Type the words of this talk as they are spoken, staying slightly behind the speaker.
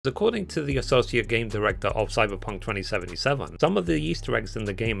According to the associate game director of Cyberpunk 2077, some of the Easter eggs in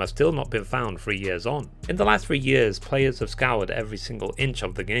the game have still not been found 3 years on. In the last 3 years, players have scoured every single inch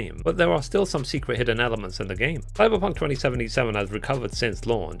of the game, but there are still some secret hidden elements in the game. Cyberpunk 2077 has recovered since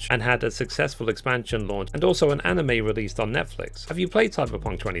launch, and had a successful expansion launch and also an anime released on Netflix. Have you played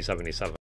Cyberpunk 2077?